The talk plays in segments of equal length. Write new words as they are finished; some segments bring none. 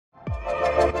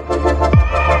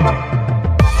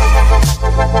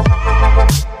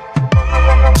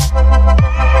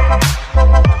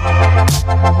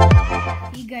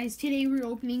guys, today we're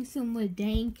opening some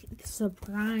dank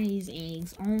surprise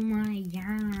eggs. Oh my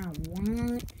god,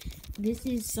 what? This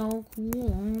is so cool.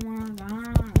 Oh my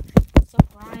god.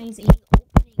 Surprise egg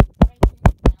opening right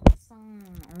on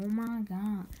Amazon. Oh my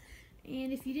god.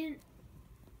 And if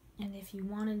you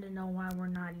wanted to know why we're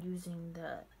not using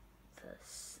the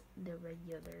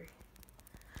regular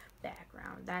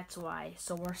background, that's why.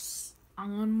 So we're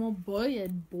on my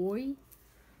bed, boy.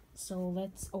 So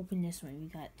let's open this one. We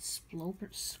got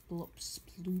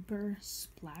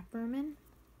Splooper-Splapperman.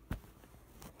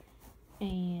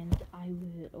 And I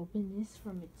will open this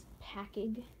from its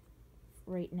package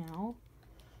right now.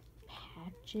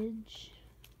 Package.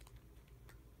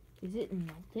 Is it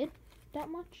melted that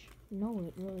much? No,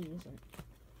 it really isn't.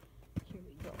 Here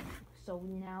we go. So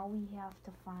now we have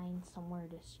to find somewhere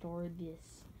to store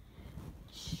this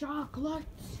chocolate.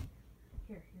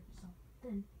 Here's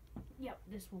something. Yep,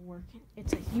 this will work.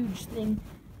 It's a huge thing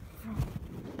from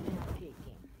an arcade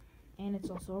game. And it's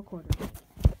also a quarter.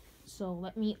 So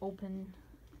let me open.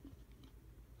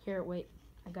 Here, wait.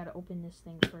 I gotta open this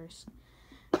thing first.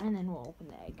 And then we'll open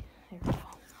the egg. There we go.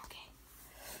 Okay.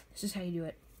 This is how you do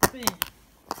it.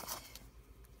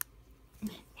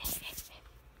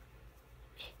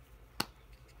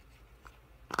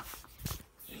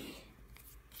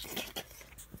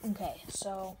 Okay,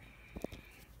 so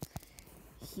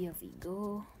here we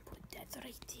go. Put that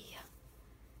right here.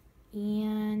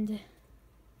 And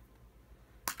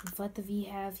what we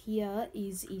have here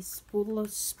is a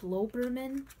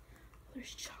Sploperman.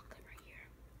 There's chocolate right here.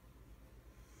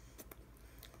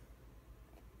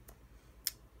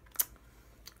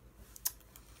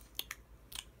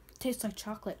 Tastes like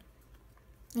chocolate.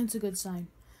 That's a good sign.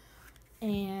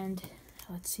 And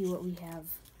let's see what we have.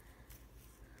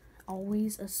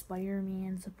 Always a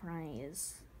Spider-Man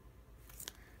surprise.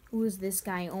 Who is this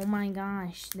guy? Oh my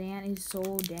gosh, that is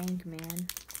so dank, man.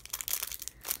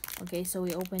 Okay, so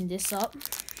we open this up.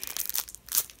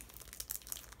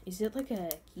 Is it like a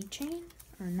keychain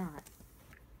or not?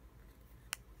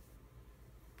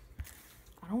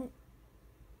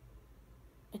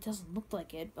 It doesn't look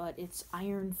like it, but it's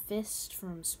Iron Fist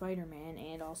from Spider-Man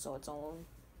and also its own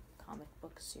comic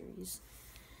book series.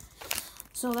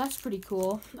 So that's pretty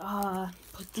cool.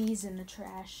 Put these in the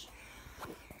trash.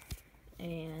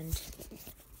 And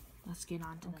let's get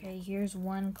on to them. Okay, here's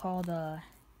one called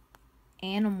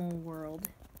Animal World.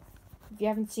 If you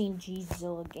haven't seen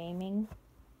Gzilla Gaming,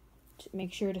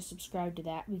 make sure to subscribe to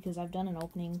that because I've done an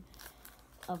opening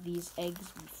of these eggs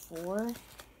before.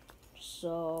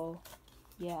 So,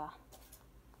 yeah.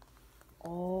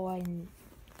 Oh, I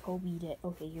Kobe'd it.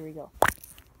 Okay, here we go.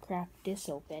 Crack this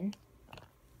open.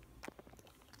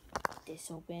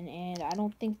 And I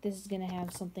don't think this is gonna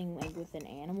have something like with an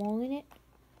animal in it.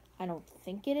 I don't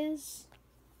think it is,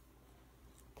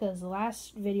 because the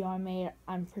last video I made,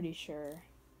 I'm pretty sure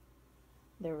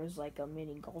there was like a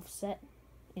mini golf set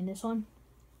in this one.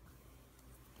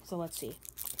 So let's see.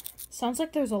 Sounds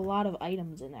like there's a lot of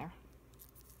items in there.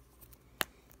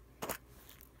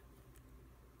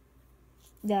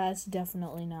 Yeah, it's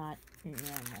definitely not an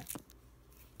animal.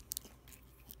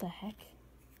 What the heck?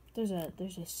 There's a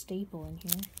staple in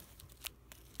here.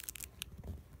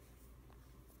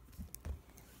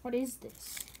 What is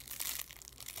this?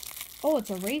 Oh, it's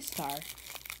a race car. What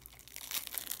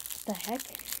the heck?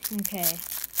 Okay.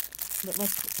 But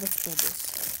let's build this.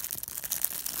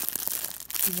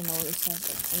 Even though it has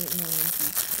like 8 million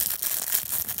pieces.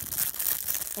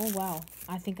 Oh wow.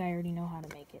 I think I already know how to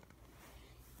make it.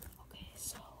 Okay,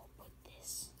 so put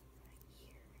this right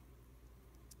here.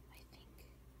 I think.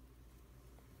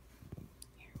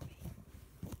 Here, wait.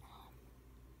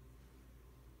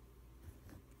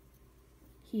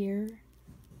 Here.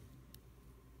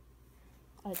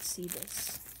 Let's see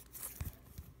this.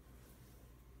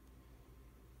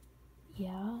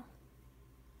 Yeah.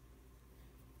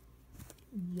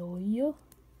 Yo.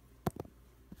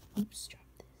 Oops, drop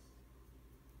this.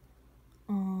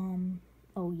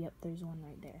 Oh, yep, there's one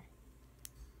right there.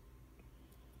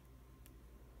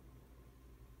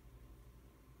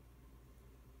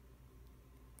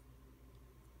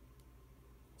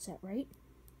 Is that right?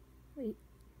 Wait.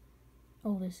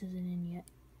 Oh, this isn't in yet.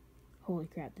 Holy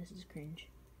crap, this is cringe.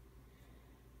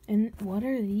 And what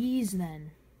are these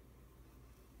then?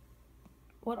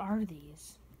 What are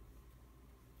these?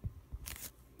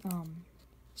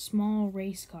 Small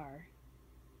race car.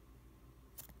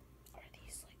 Are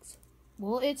these like...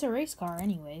 Well, it's a race car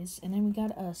anyways. And then we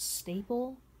got a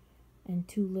staple and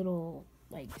 2 little,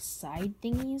 like, side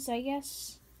thingies, I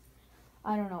guess.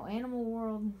 I don't know. Animal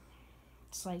World,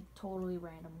 it's like totally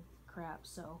random crap,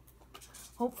 so...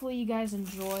 Hopefully you guys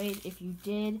enjoyed. If you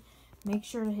did, make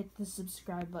sure to hit the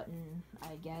subscribe button,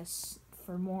 I guess,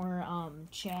 for more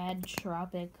Chad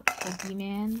Tropic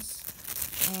Pokemans.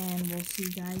 And we'll see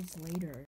you guys later.